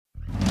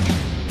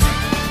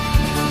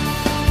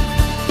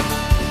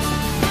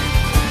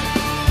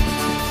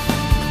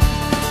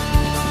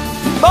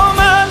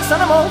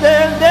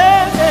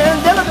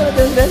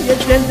یک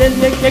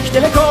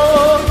دل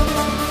کن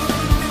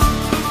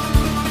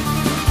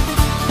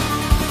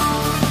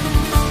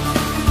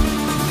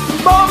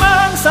با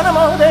من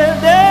صنما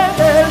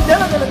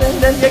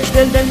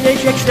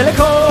یک دل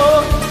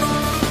کن.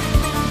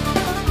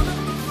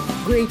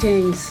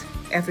 Greetings,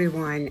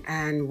 everyone,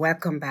 and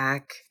welcome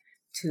back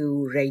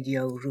to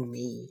Radio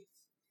Rumi.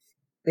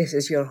 This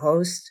is your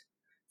host,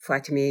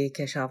 Fatime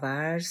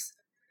Keshavarz,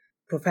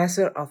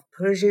 Professor of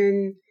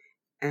Persian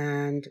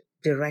and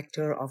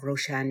Director of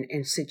Roshan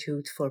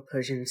Institute for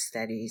Persian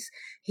Studies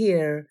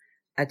here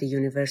at the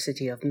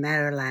University of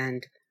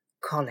Maryland,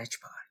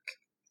 College Park.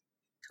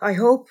 I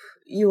hope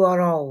you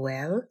are all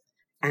well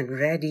and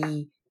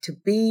ready to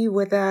be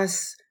with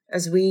us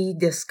as we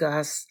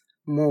discuss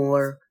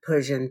more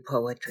Persian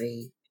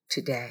poetry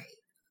today.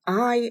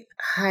 I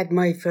had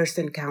my first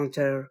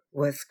encounter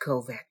with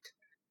COVID,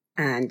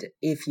 and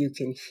if you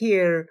can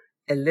hear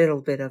a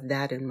little bit of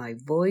that in my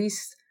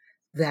voice,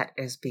 that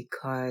is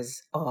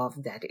because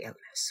of that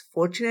illness.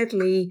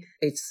 Fortunately,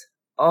 it's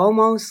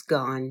almost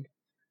gone,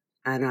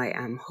 and I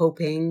am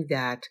hoping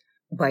that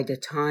by the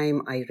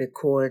time I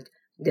record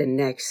the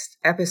next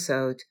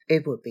episode,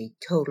 it will be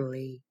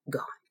totally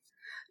gone.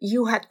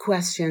 You had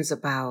questions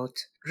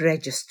about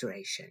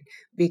registration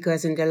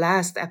because in the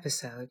last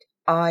episode,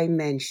 I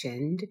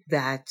mentioned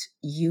that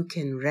you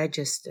can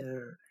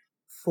register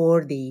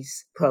for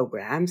these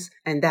programs,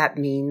 and that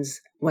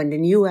means when the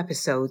new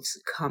episodes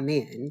come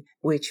in,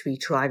 which we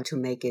try to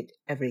make it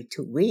every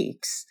 2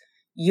 weeks,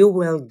 you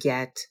will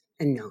get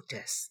a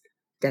notice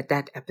that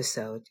that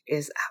episode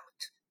is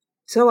out.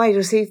 So I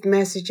received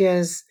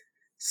messages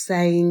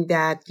saying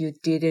that you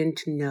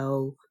didn't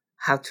know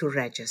how to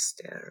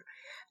register.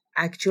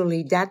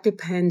 Actually, that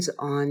depends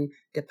on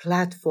the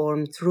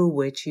platform through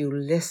which you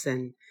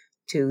listen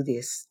to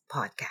this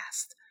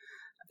podcast.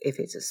 If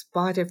it's a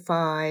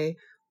Spotify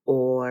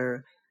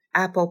or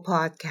Apple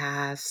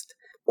Podcast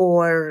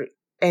or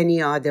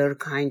any other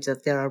kinds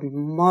of, there are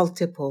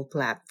multiple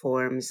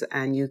platforms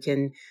and you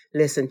can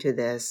listen to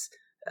this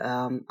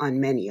on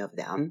many of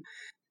them.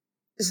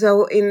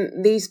 So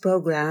in these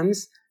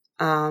programs,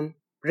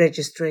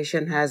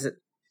 registration has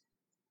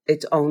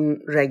its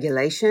own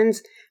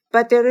regulations,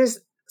 but there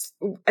is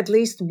at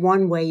least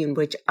one way in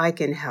which I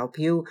can help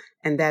you,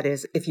 and that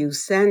is if you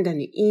send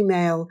an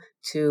email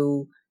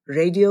to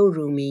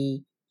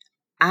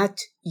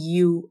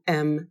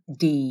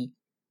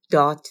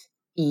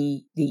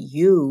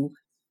radiorumi@umd.edu,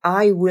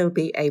 I will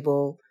be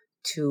able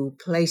to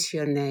place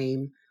your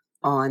name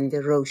on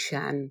the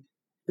Roshan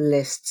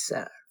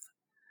listserv.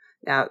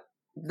 Now,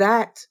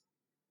 that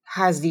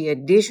has the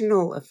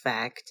additional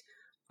effect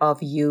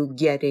of you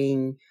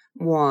getting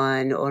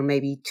 1 or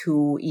maybe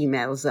 2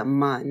 emails a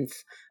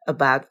month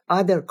about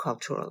other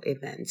cultural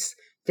events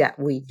that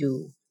we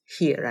do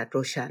here at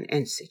Roshan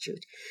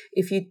Institute.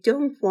 If you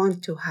don't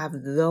want to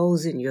have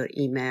those in your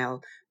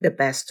email, the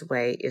best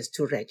way is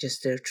to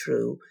register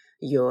through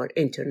your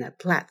internet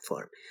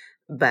platform.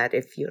 But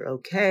if you're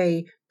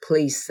okay,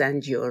 please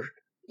send your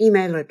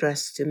email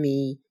address to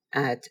me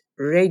at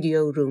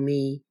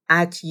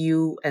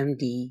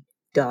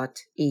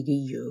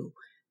radiorumi@umd.edu.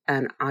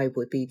 And I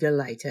would be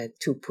delighted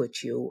to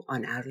put you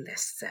on our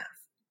listserv.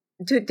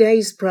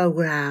 Today's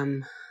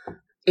program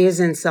is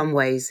in some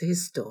ways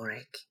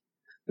historic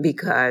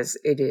because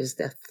it is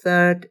the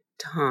 3rd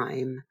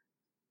time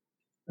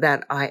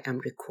that I am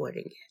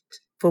recording it.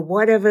 For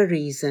whatever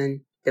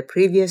reason, the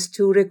previous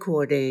 2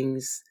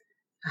 recordings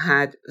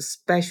had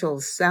special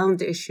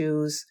sound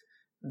issues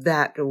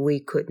that we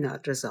could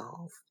not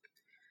resolve.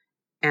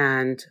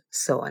 And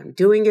so I'm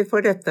doing it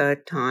for the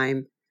 3rd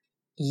time,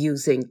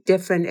 using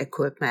different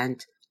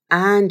equipment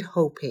and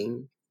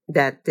hoping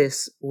that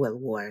this will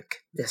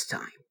work this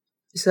time.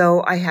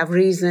 So I have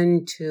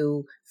reason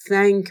to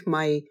thank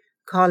my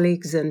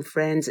colleagues and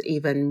friends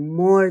even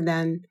more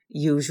than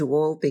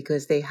usual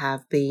because they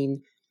have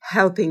been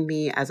helping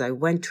me as I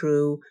went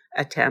through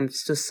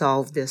attempts to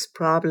solve this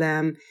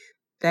problem.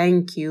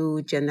 Thank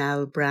you,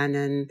 Janelle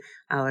Brannon,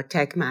 our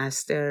tech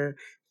master.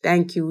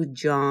 Thank you,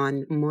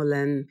 John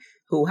Mullen,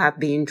 who have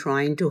been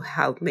trying to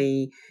help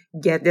me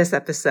get this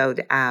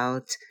episode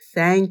out.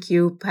 Thank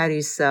you,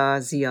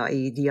 Parisa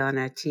Ziai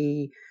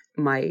Dianati,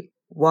 my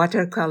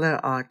watercolor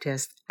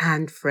artist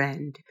and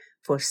friend,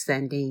 for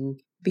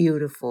sending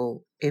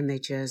beautiful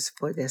images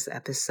for this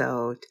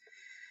episode.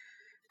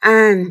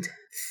 And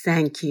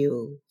thank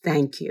you,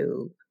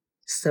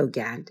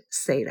 Sogand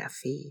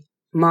Serafi,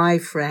 my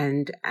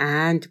friend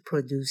and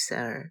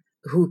producer,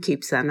 who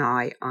keeps an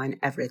eye on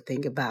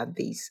everything about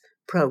these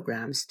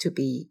programs to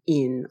be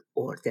in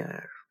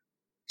order.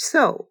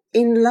 So,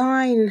 in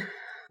line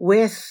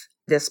with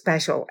the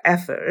special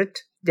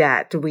effort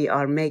that we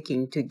are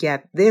making to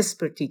get this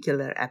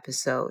particular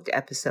episode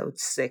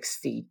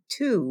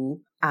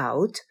 62,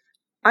 out,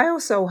 I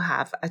also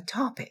have a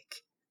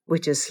topic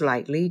which is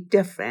slightly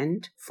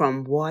different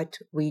from what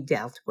we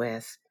dealt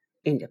with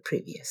in the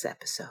previous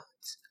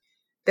episodes.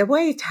 The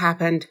way it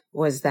happened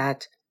was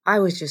that I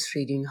was just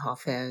reading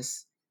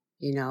Hafez,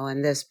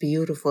 and this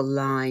beautiful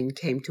line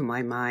came to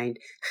my mind,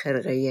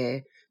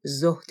 خرقه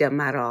زهد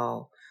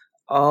مرا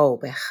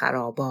آب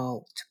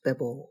خرابات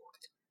ببرد.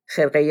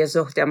 خرقه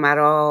زهد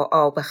مرا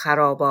آب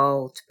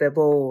خرابات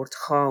ببرد،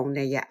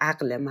 خانه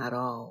عقل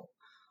مرا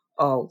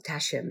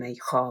آتش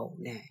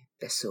میخانه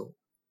بسوخت.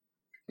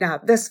 Now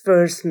this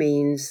verse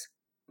means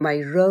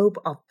my robe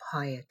of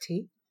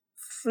piety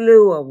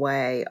flew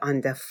away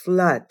on the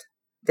flood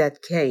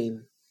that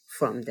came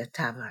from the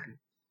tavern,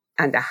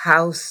 and the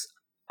house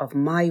of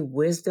my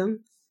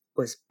wisdom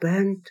was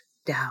burnt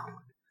down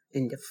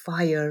in the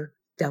fire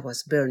that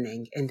was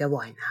burning in the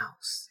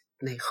winehouse,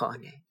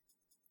 Meikhane.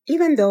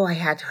 Even though I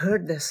had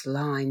heard this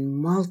line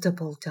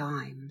multiple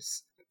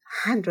times,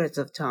 hundreds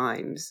of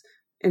times,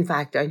 in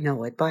fact, I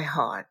know it by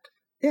heart,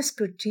 this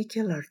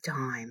particular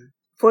time,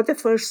 for the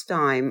first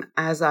time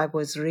as I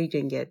was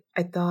reading it,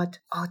 I thought,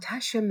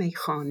 Atash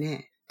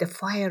Meikhane, the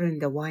fire in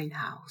the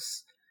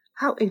winehouse.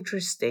 How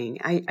interesting.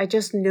 I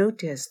just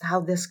noticed how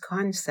this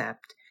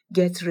concept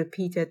gets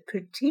repeated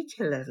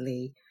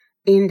particularly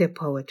in the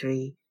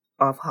poetry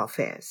of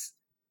Hafez.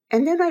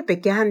 And then I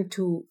began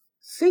to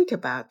think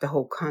about the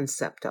whole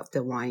concept of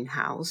the wine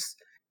house,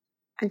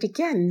 and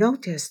again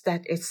notice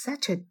that it's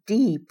such a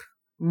deep,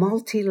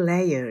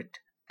 multi-layered,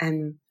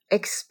 and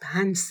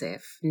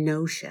expansive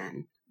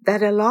notion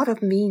that a lot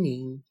of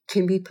meaning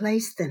can be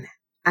placed in it.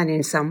 And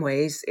in some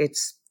ways,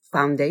 it's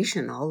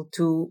foundational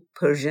to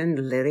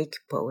Persian lyric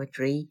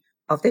poetry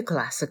of the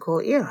classical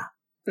era.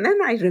 And then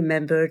I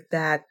remembered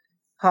that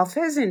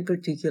Hafez in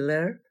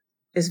particular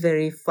is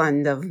very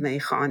fond of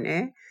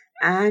Meikhane,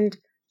 and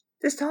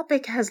this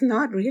topic has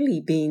not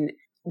really been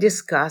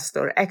discussed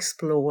or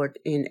explored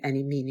in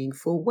any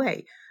meaningful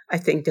way. I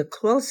think the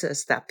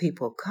closest that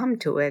people come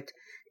to it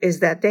is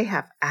that they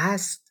have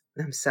asked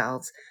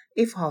themselves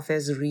if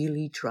Hafez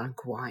really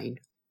drank wine,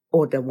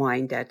 or the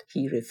wine that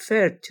he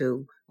referred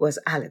to was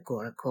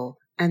allegorical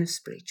and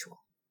spiritual.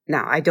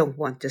 Now, I don't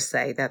want to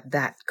say that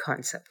that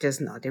concept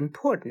is not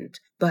important,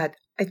 but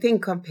I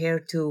think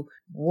compared to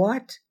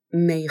what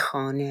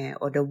Meikhane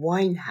or the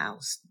wine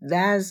house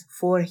does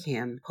for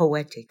him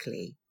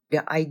poetically,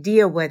 the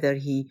idea whether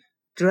he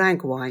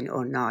drank wine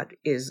or not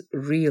is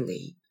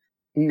really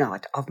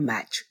not of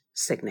much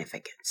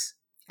significance,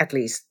 at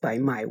least by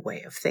my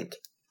way of thinking.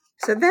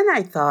 So then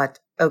I thought,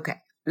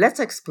 okay, let's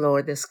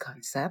explore this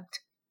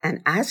concept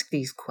and ask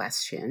these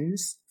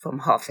questions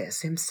from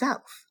Hafez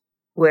himself.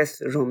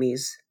 With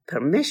Rumi's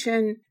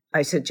permission,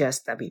 I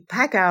suggest that we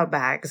pack our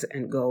bags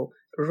and go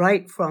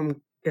right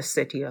from the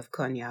city of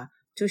Konya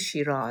to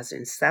Shiraz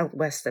in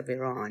southwest of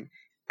Iran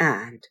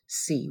and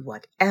see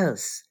what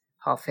else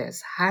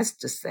Hafez has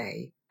to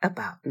say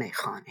about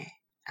Meikhane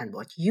and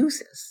what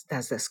uses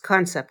does this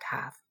concept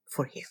have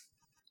for him.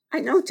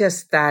 I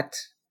noticed that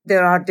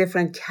there are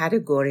different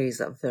categories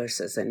of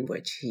verses in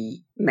which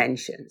he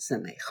mentions the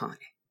Meikhane.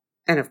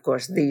 And of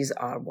course, these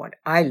are what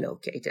I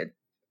located.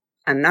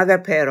 Another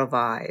pair of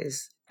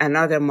eyes,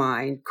 another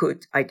mind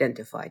could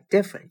identify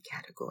different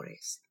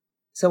categories.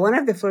 So one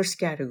of the first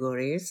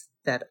categories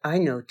that I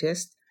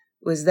noticed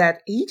was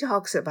that he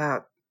talks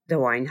about the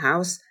wine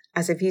house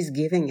as if he's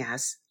giving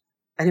us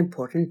an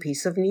important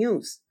piece of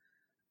news.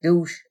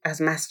 دوش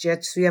از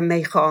مسجد سوی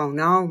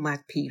میخانه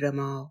آمد پیر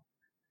ما،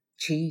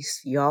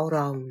 چیست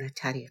یاران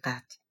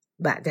طریقت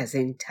بعد از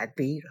این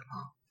تدبیر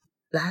ما.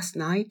 Last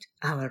night,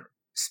 our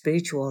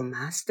spiritual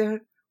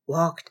master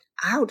walked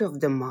out of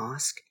the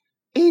mosque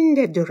in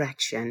the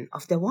direction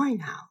of the wine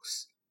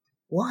house.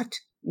 What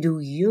do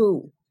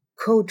you,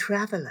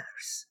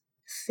 co-travelers,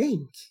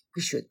 think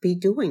we should be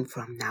doing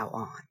from now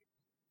on?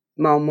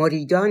 ما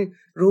مریدان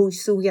روی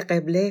سوی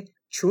قبله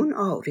چون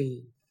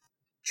آریم؟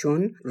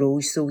 چون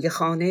روی سوی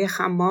خانه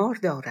خمار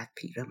دارد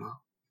پیر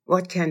ما.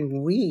 What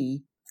can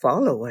we,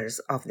 followers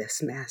of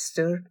this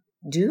master,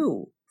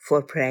 do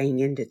for praying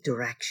in the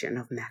direction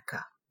of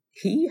Mecca?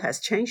 He has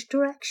changed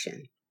direction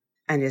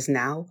and is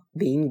now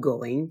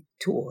going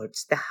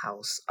towards the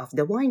house of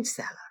the wine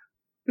cellar.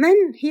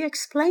 Then he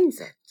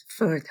explains it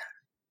further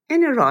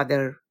in a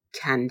rather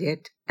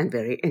candid and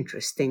very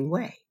interesting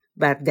way.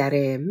 بر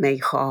در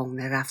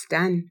میخانه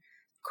رفتن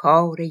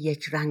کار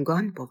یک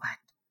رنگان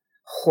بود.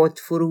 خود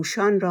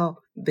فروشان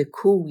را به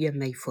کوی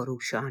می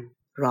فروشان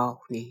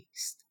راه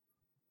نیست.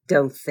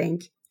 Don't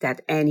think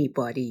that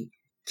anybody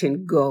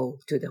can go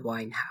to the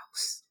wine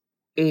house.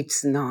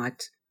 It's not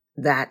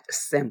that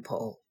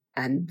simple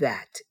and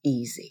that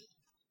easy.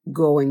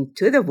 Going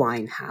to the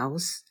wine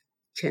house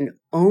can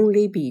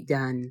only be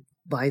done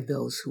by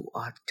those who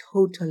are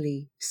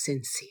totally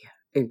sincere.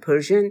 In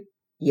Persian,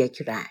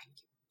 یک رنگ,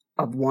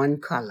 of one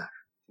color.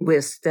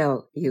 We'll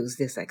still use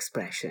this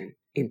expression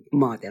in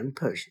modern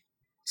Persian.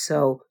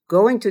 So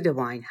going to the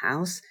wine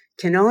house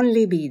can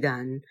only be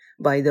done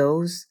by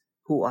those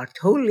who are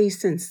totally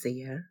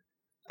sincere,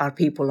 are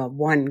people of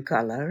one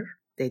color,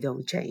 they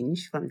don't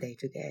change from day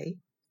to day.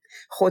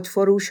 خود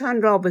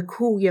فروشان را به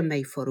کوی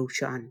می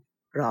فروشان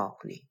راه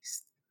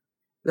نیست.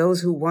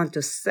 Those who want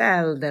to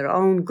sell their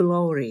own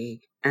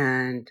glory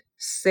and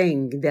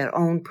sing their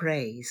own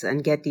praise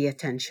and get the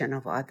attention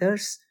of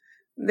others,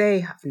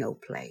 they have no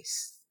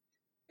place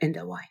in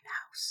the wine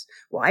house.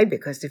 Why?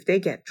 Because if they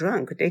get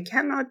drunk, they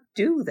cannot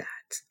do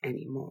that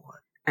anymore,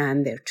 and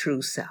their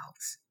true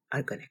selves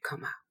are going to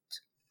come out.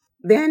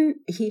 Then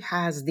he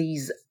has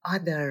these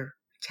other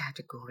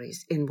categories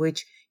in which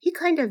he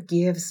kind of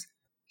gives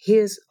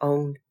his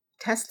own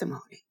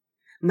testimony.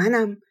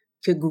 منم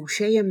که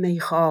گوشه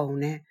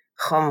میخانه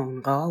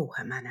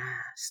خانقاه من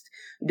است.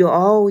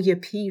 دعای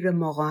پیر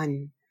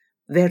مغان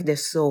ورد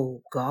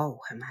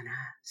صبحگاه من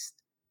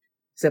است.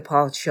 ز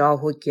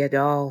پادشاه و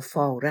گدا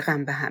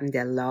فارغم به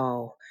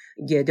حمدالله.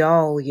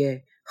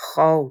 گدای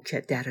خاک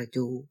در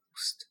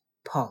دوست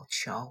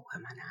پادشاه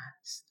من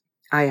است.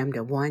 I am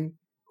the one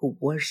who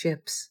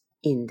worships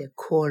in the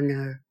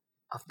corner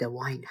of the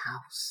wine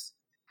house,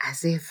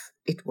 as if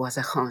it was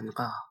a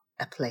khanqah,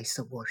 a place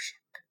of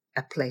worship,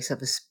 a place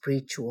of a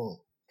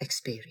spiritual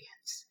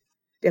experience.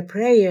 The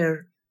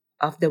prayer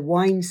of the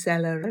wine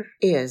cellar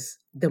is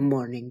the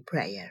morning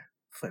prayer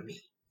for me.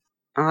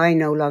 I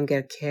no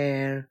longer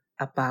care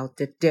about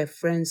the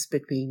difference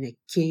between a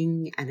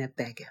king and a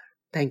beggar.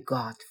 Thank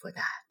God for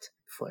that.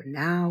 For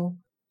now,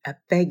 a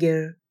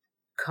beggar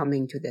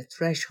coming to the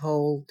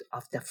threshold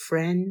of the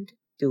friend,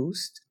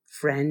 Dust,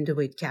 friend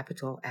with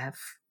capital F,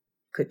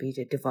 could be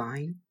the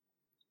divine.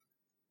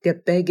 The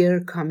beggar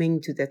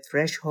coming to the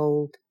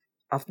threshold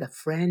of the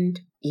friend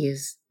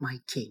is my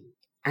king.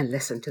 And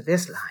listen to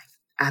this line.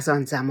 از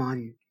آن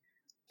زمان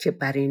که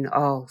بر این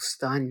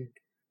آستان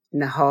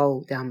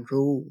نهادم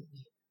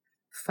روی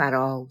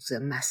فراز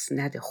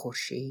مسند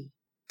خورشید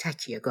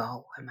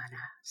تکیهگاه من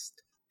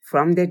است.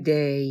 From the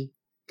day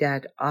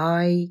that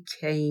I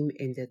came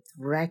in the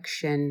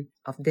direction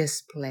of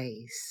this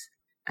place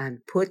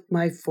and put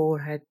my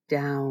forehead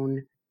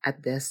down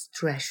at this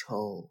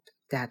threshold,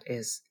 that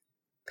is,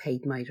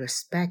 paid my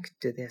respect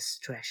to this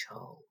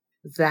threshold,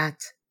 that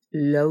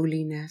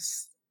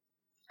lowliness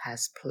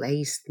has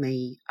placed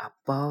me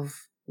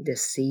above the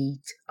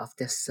seat of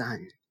the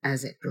sun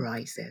as it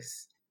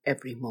rises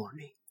every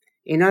morning.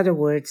 In other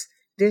words,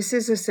 this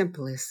is a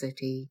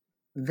simplicity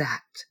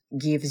that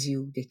gives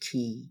you the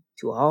key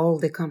to all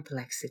the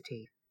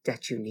complexity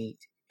that you need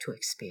to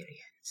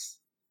experience.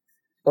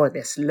 Or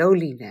this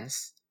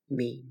lowliness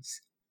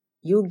means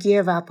you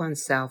give up on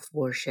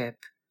self-worship,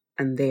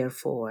 and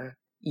therefore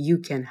you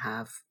can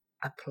have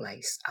a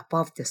place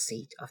above the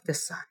seat of the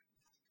sun.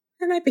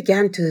 And I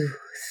began to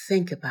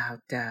think about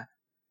the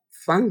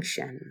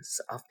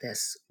functions of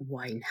this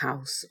wine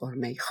house or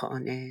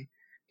meikhane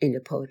in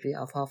the poetry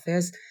of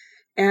Hafiz.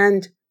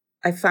 And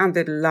I found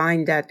a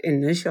line that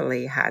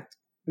initially had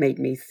made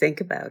me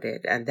think about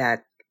it, and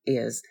that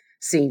is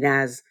seen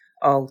as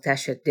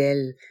آتش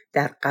دل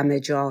در غم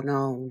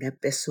جانانه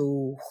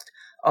بسوخت.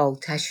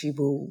 آتشی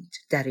بود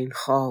در این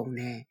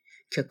خانه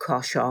که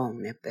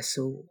کاشانه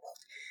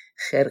بسوخت.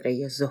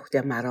 خرقه زهد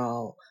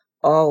مرا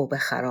آب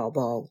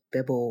خرابات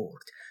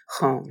ببرد.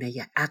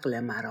 خانه عقل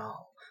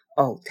مرا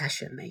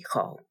آتش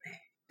میخانه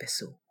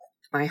بسوخت.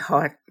 My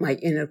heart, my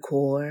inner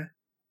core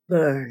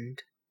burned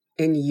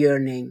in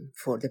yearning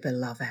for the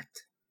beloved.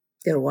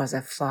 There was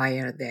a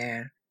fire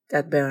there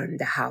that burned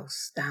the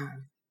house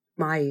down.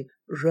 My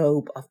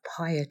robe of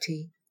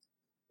piety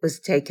was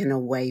taken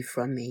away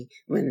from me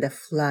when the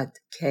flood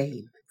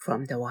came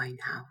from the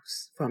wine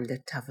house, from the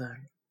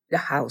tavern.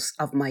 The house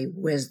of my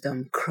wisdom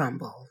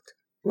crumbled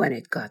when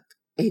it got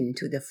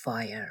into the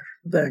fire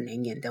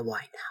burning in the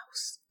wine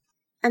house.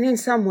 And in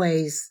some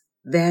ways,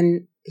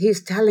 then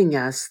he's telling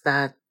us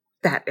that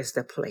that is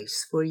the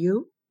place for you,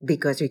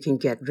 because you can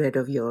get rid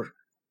of your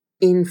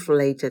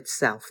inflated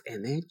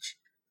self-image,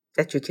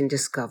 that you can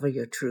discover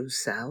your true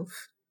self,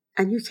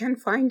 and you can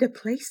find a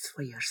place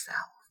for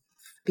yourself.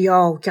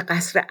 بیا که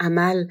قصر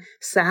عمل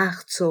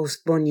سخت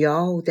سست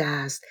بنیاد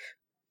است.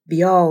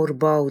 بیار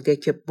باده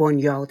که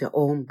بنیاد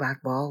عمر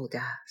برباد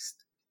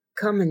است.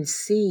 Come and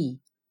see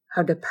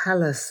how the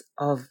palace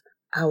of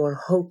our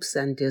hopes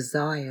and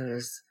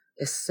desires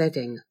is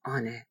sitting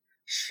on a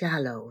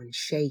shallow and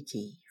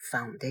shaky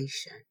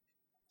foundation.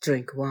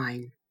 Drink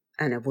wine,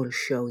 and I will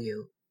show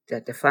you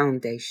that the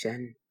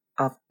foundation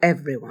of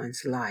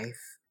everyone's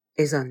life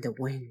is on the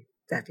wind,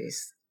 that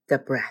is, the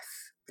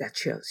breath that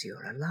shows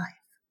you're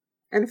alive.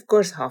 And of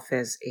course,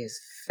 Hafiz is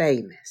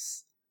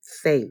famous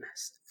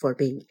for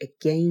being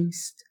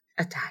against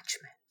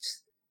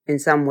attachments. In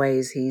some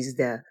ways, he's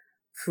the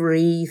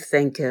free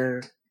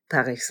thinker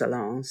par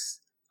excellence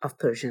of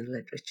Persian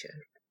literature.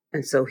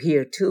 And so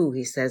here too,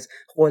 he says,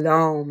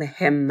 غلام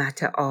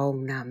همت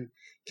آنم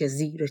که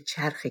زیر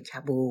چرخ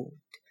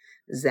کبود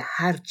ز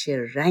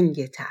هرچه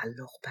رنگ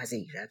تعلق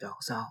پذیرد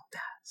آزاد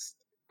است.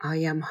 I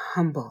am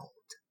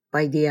humbled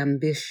by the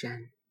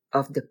ambition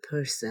of the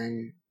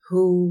person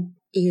who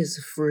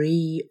is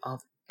free of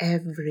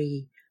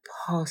every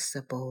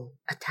possible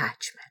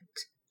attachment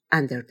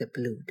under the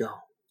blue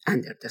dome,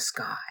 under the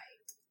sky,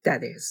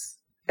 that is,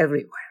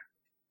 everywhere.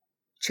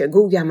 چه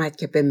گویمت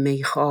که به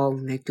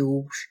میخانه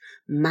دوش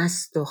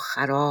مست و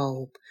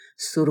خراب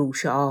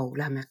سروش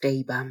عالم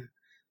غیبم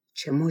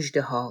چه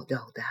مژده ها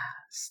داده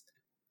است.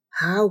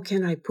 How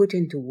can I put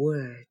into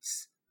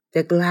words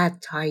the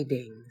glad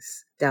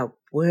tidings that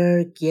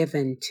were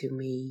given to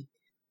me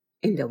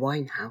in the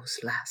wine house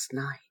last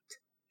night.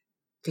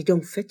 They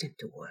don't fit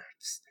into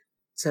words.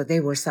 So they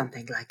were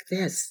something like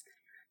this.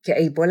 که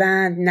ای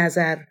بلند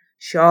نظر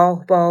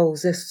شاه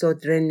باز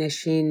صدر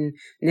نشین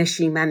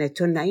نشیمن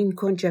تو نه این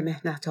کنج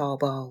مهنت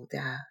آباد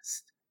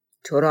است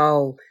تو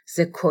را ز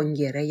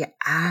کنگره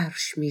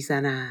عرش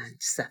میزنند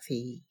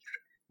صفیر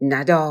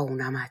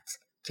ندانمت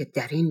که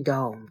در این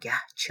دامگه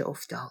چه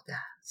افتاده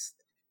است.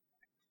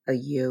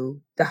 Are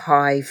you the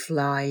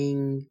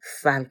high-flying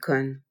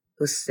falcon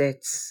who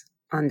sits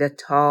on the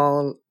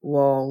tall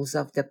walls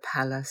of the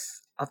palace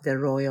of the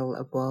royal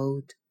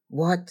abode?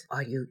 What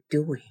are you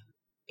doing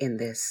in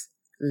this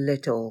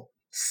little,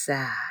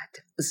 sad,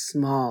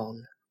 small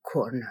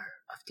corner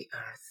of the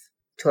earth?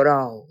 تو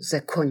را ز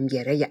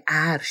کنگره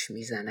عرش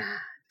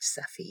میزنند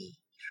صفیر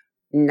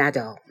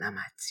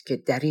ندانمت که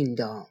در این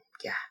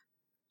دامگه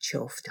چه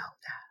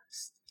افتاده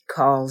است.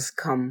 Calls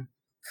come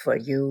for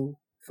you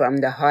from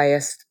the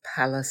highest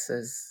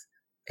palaces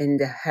in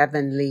the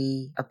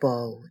heavenly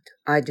abode.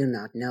 I do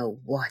not know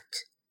what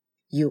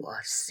you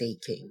are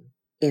seeking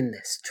in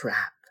this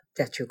trap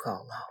that you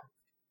call home.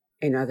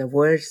 In other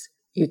words,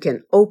 you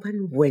can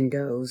open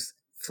windows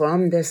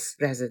from this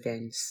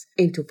residence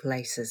into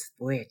places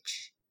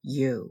which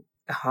you,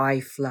 the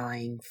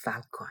high-flying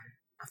falcon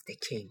of the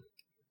king,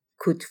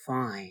 could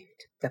find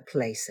the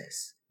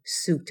places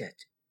suited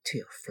to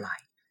your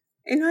flight.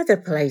 In other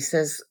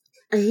places,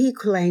 he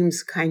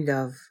claims kind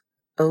of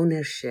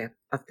ownership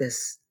of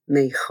this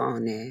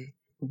meikhane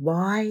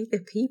by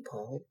the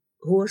people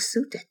who are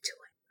suited to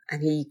it.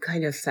 And he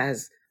kind of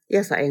says,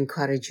 yes, I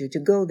encourage you to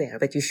go there,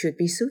 but you should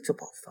be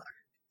suitable for it.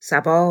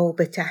 صبا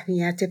به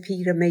تهنیت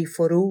پیر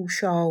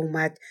میفروش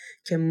آمد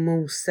که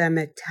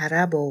موسم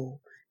طرب و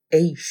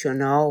عیش و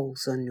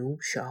ناز و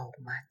نوش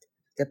آمد.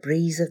 The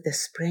breeze of the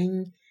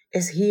spring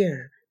is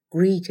here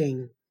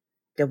greeting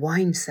the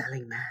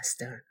wine-selling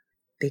master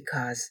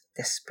because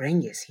the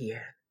spring is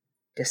here,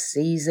 the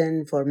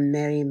season for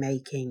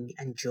merrymaking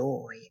and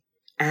joy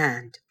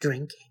and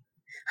drinking.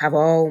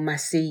 هوا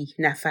مسیح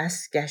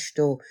نفس گشت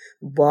و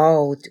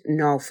باد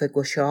نافه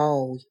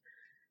گشای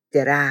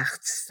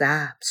درخت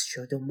سبز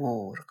شد و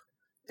مرغ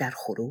در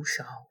خروش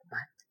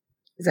آمد.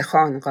 ز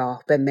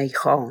خانقاه به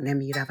میخانه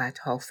می رود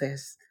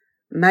حافظ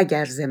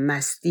مگر ز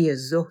مستی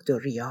زهد و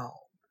ریا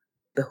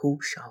به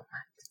هوش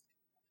آمد.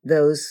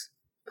 Those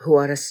who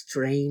are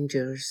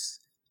strangers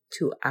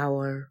to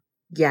our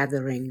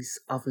gatherings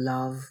of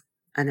love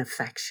and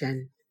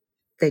affection,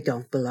 they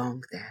don't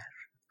belong there.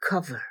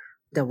 Cover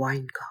the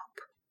wine cup,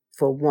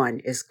 for one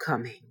is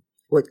coming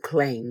with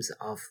claims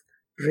of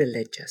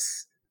religious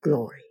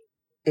glory.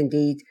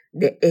 Indeed,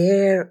 the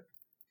air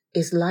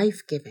is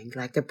life-giving,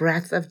 like the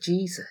breath of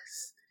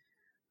Jesus.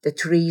 The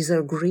trees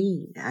are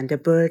green and the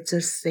birds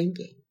are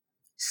singing.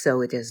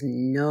 So it is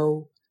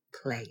no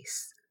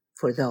place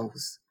for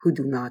those who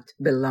do not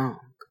belong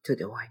to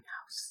the wine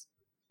house.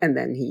 And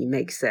then he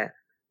makes a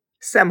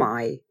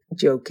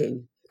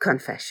semi-joking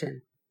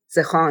confession. ز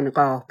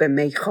خانقاه به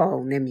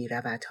میخانه می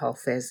رود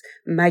حافظ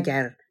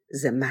مگر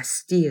ز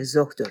مستی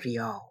زهد و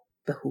ریا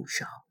به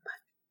هوش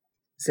آمد.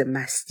 ز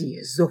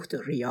مستی زهد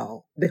و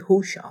ریا به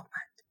هوش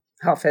آمد.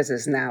 Hafiz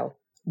is now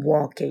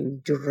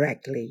walking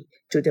directly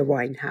to the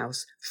wine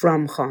house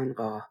from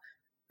Khanqah.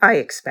 I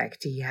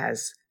expect he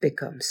has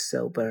become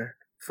sober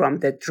from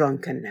the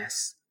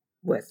drunkenness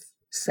with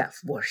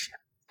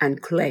self-worship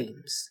and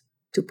claims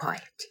to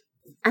piety.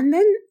 And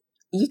then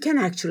you can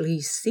actually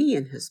see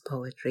in his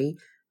poetry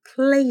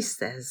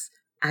places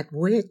at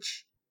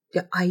which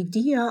the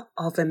idea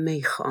of a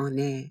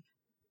meikhane,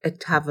 a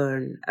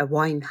tavern, a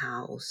wine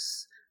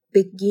house,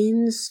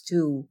 begins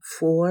to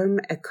form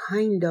a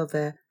kind of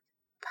a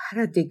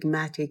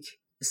paradigmatic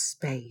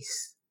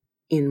space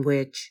in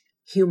which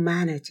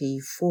humanity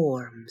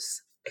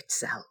forms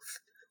itself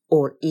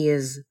or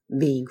is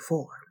being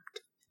formed.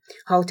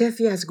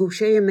 حاطفی از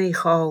گوشه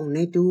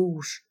میخانه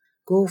دوش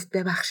گفت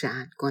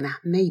ببخشند گنه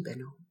می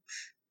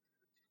بنوش.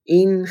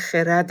 این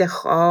خرد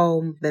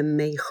خام به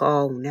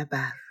میخانه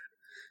بر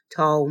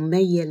تا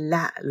می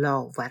لعل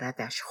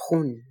آوردش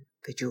خون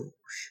به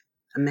جوش.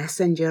 A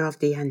messenger of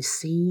the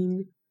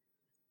unseen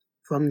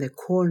from the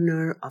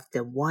corner of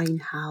the wine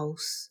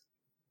house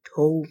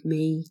told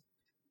me,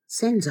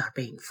 sins are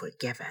being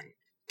forgiven,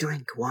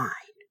 drink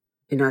wine.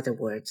 In other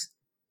words,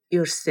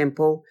 your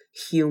simple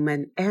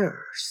human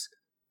errors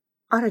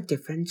are a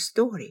different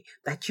story,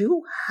 that you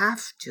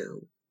have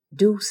to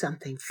do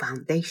something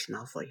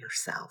foundational for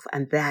yourself,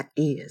 and that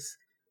is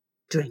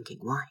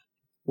drinking wine.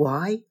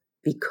 Why?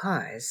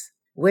 Because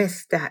with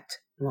that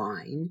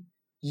wine,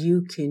 you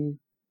can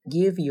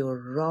give your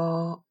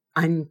raw,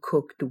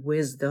 uncooked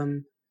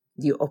wisdom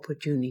the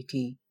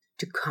opportunity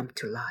to come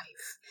to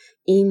life.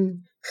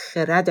 این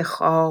خرد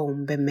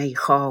خام به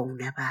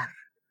میخانه بر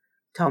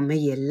تا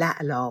می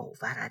لعل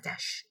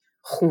آوردش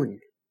خون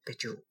به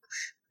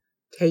جوش.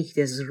 Take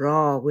this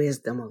raw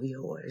wisdom of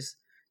yours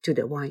to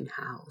the wine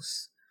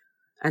house,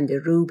 and the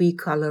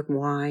ruby-colored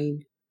wine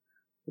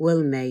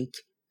will make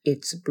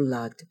its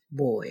blood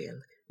boil.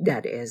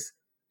 That is,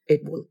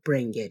 it will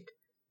bring it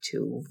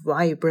to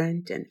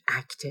vibrant and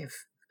active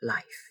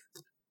life.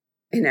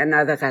 In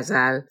another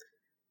ghazal,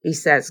 he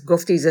says,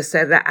 گفتی ز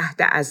سر عهد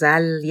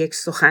ازل یک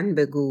سخن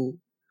بگو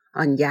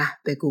آنگه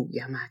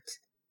بگویمت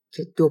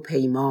که دو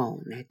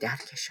پیمانه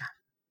درکشم.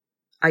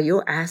 Are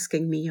you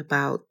asking me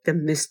about the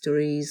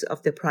mysteries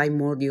of the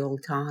primordial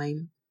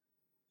time?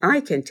 I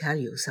can tell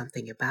you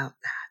something about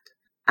that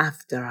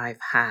after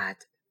I've had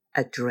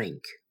a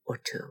drink or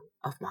two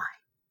of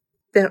wine.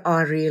 There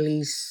are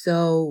really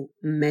so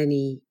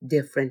many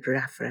different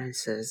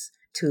references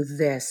to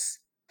this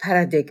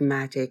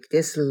paradigmatic,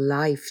 this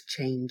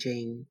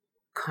life-changing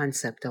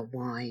concept of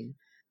wine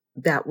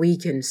that we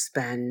can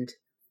spend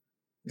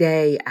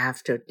day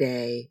after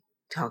day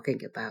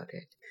talking about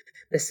it.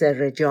 به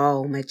سر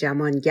جام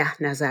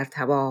جمانگه نظر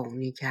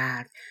توانی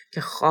کرد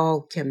که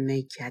خاک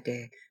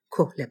میکده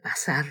کحل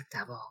بصر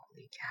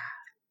توانی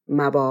کرد.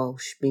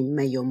 مباش بی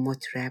می و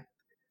مطرب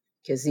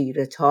که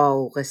زیر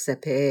طاق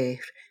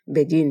سپهر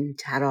بدین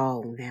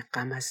ترانه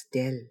غم از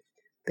دل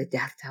به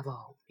در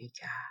توانی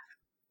کرد.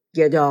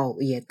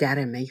 گدایی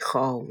در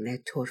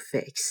میخانه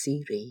طرفه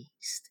اکسیری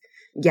است،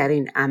 گر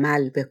این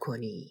عمل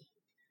بکنی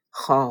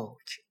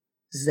خاک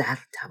زر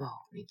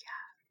توانی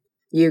کرد.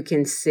 You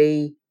can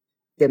see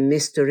the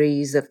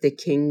mysteries of the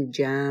King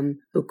Jam,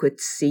 who could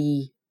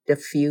see the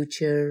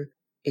future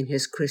in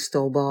his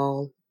crystal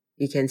ball.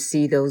 You can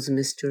see those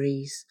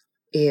mysteries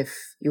if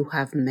you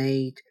have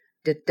made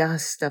the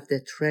dust of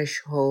the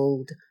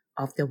threshold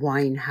of the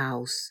wine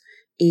house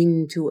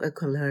into a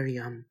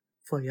collyrium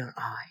for your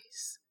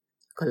eyes.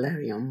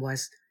 Collyrium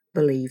was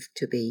believed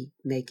to be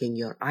making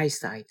your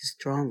eyesight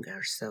stronger,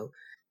 so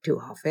to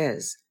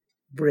Hafez,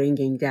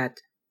 bringing that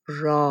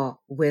raw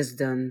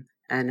wisdom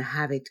and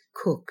have it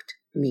cooked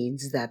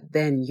means that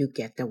then you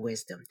get the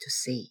wisdom to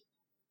see.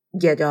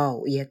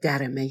 گدایی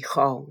در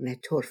میخانه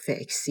طرفه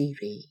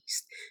اکسیری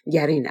است،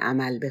 گر این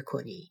عمل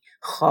بکنی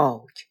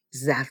خاک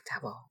زر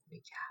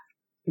توانی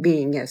کرد.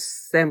 Being a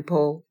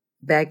simple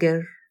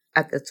beggar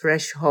at the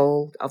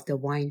threshold of the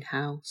wine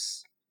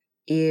house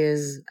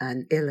is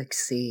an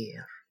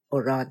elixir,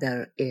 or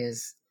rather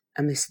is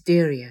a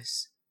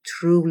mysterious,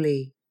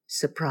 truly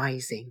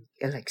surprising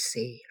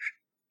elixir.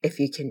 If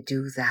you can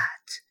do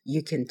that,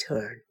 you can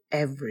turn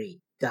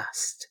every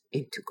dust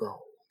into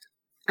gold.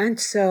 And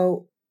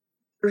so,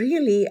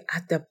 really,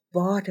 at the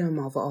bottom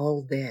of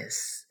all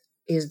this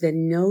is the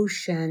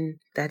notion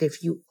that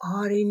if you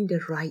are in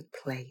the right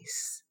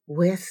place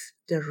with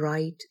the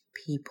right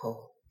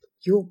people,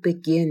 you'll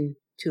begin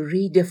to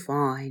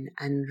redefine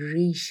and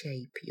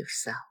reshape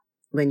yourself.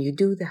 When you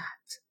do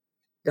that,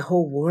 the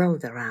whole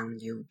world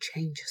around you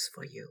changes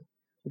for you,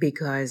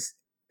 because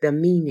the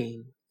meaning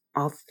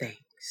of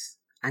things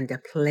and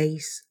the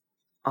place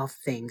of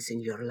things in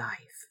your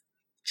life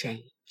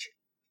change.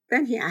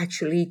 Then he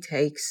actually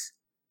takes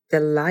the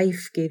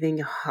life-giving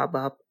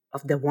hubbub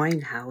of the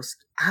wine house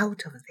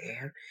out of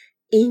there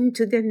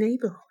into the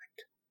neighborhood.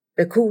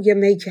 به کوی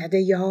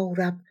میکده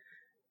یارب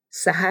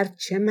سحر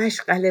چه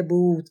مشغله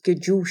بود که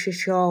جوش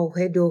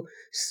شاهد و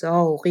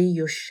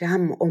ساقی و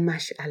شمع و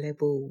مشعله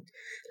بود.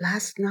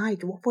 Last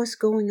night, what was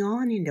going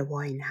on in the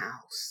wine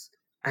house?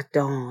 At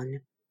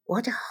dawn,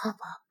 what a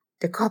hubbub.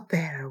 The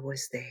cupbearer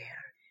was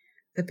there.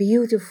 The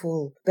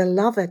beautiful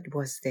beloved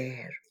was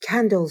there.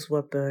 Candles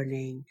were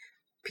burning.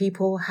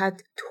 People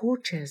had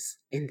torches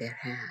in their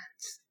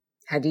hands.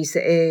 حدیث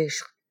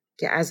عشق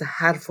که از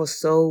حرف و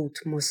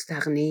صوت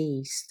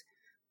مستغنی است،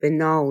 به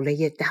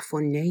ناله دف و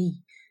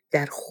نی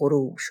در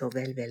خروش و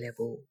ولوله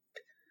بود.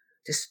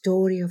 The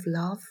story of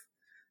love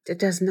that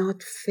does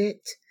not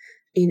fit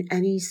in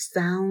any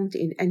sound,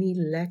 in any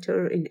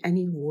letter, in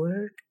any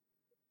word,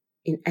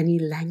 in any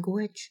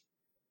language.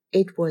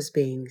 It was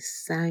being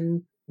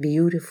sung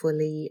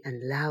beautifully and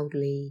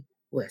loudly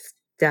with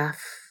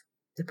duff,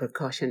 the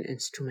percussion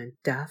instrument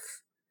duff,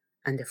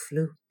 and the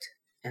flute.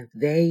 And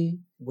they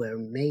were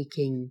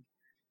making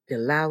the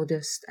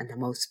loudest and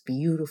the most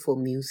beautiful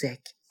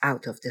music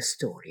out of the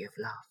story of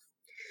love.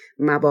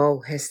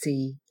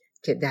 مباحثی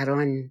که در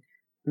آن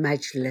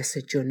مجلس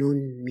جنون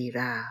می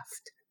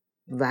رفت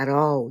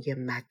ورای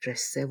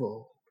مدرسه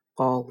و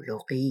قال و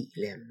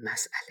قیل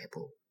مسئله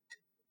بود.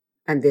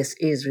 And this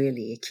is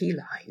really a key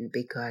line,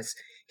 because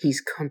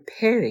he's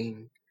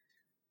comparing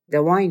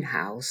the wine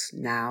house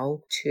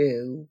now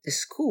to the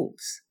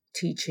schools,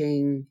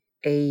 teaching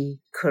a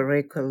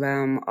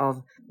curriculum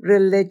of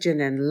religion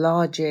and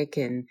logic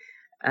and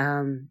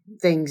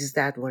things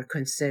that were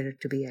considered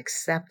to be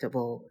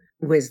acceptable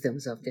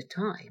wisdoms of the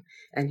time.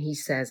 And he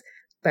says,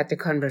 but the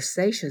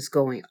conversations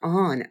going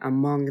on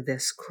among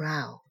this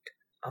crowd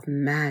of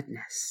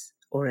madness,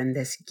 or in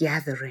this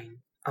gathering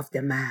of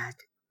the mad,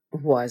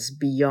 was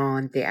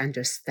beyond the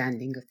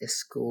understanding of the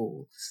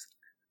schools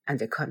and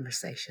the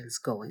conversations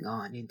going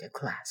on in the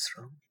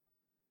classroom.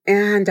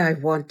 And I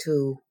want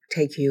to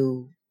take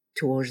you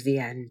towards the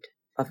end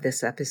of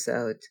this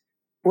episode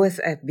with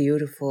a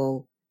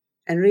beautiful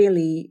and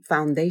really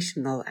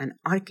foundational and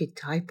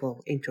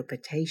archetypal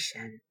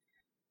interpretation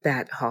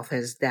that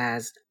Hafez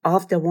does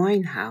of the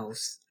wine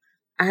house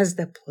as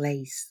the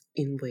place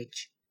in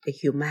which the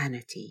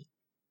humanity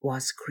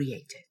was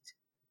created.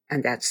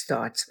 And that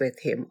starts with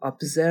him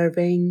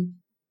observing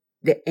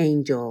the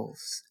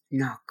angels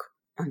knock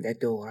on the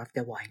door of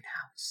the wine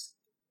house.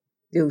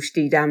 دوش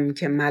دیدم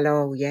که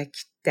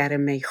ملائک در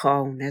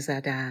میخانه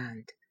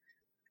زدند.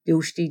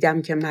 دوش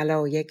دیدم که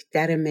ملائک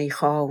در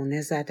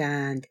میخانه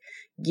زدند.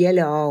 گل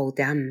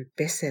آدم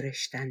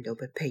بسرشتند و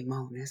به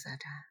پیمانه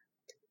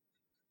زدند.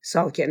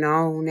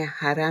 ساکنان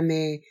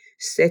حرم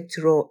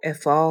ستر و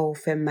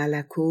عفاف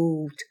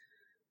ملکوت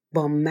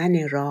با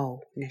من راه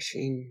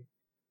نشین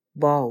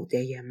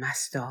باده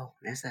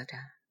مستانه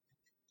زدند.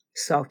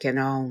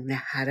 ساکنان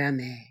حرم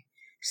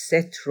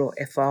ستر و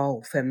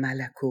عفاف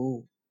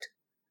ملکوت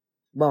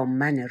با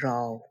من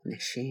راه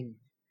نشین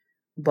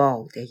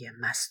باده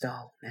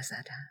مستانه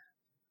زدند.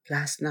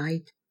 Last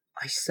night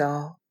I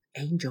saw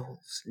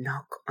angels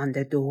knock on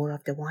the door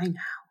of the wine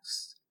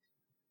house.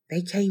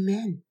 They came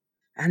in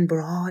and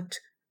brought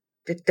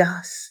the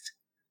dust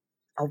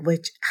of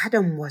which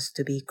Adam was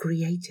to be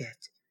created,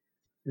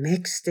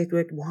 mixed it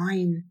with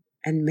wine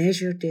and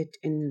measured it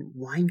in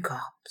wine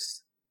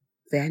cups.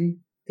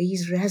 Then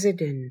these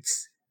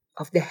residents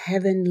of the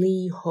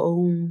heavenly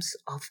homes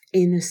of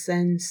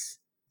innocence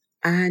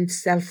and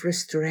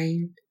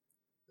self-restraint,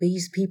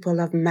 these people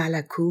of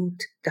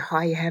Malakut, the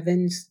high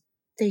heavens,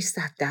 they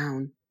sat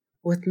down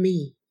with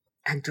me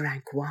and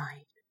drank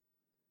wine.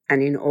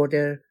 And in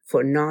order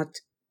for not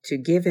to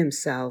give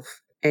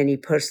himself any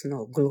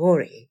personal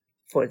glory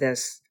for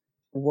this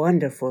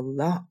wonderful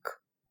luck,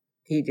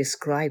 he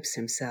describes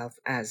himself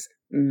as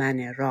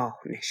Man Rah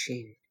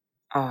Nishin.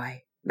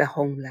 I, the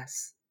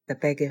homeless, the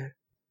beggar,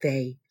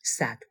 they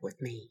sat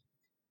with me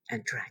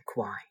and drank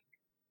wine.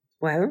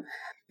 Well,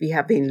 we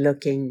have been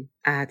looking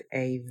at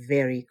a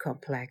very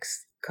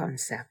complex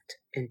concept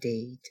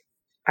indeed.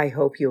 I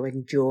hope you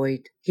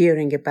enjoyed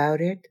hearing about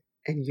it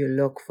and you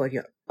look for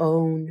your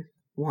own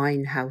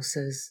wine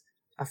houses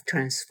of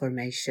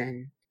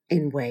transformation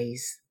in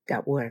ways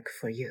that work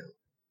for you.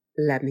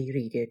 Let me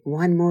read it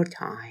one more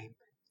time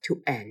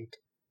to end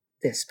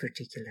this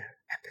particular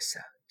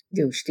episode.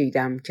 دوش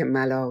دیدم که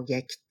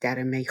ملائک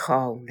در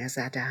میخانه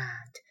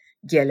زدند.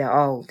 گل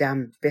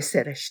آدم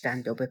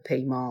بسرشتند و به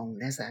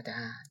پیمانه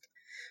زدند.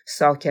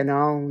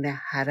 ساکنان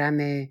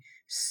حرم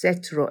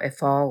ستر و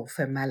عفاف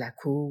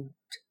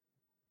ملکوت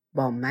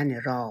با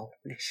من راه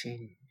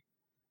نشین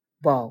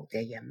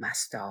باده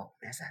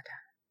مستانه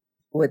زدند.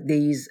 With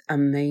these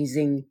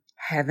amazing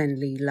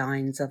heavenly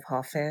lines of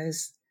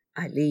Hafiz,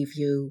 I leave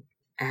you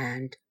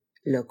and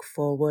look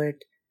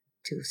forward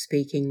to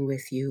speaking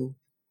with you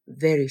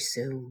very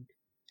soon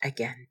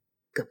again.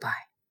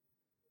 Goodbye.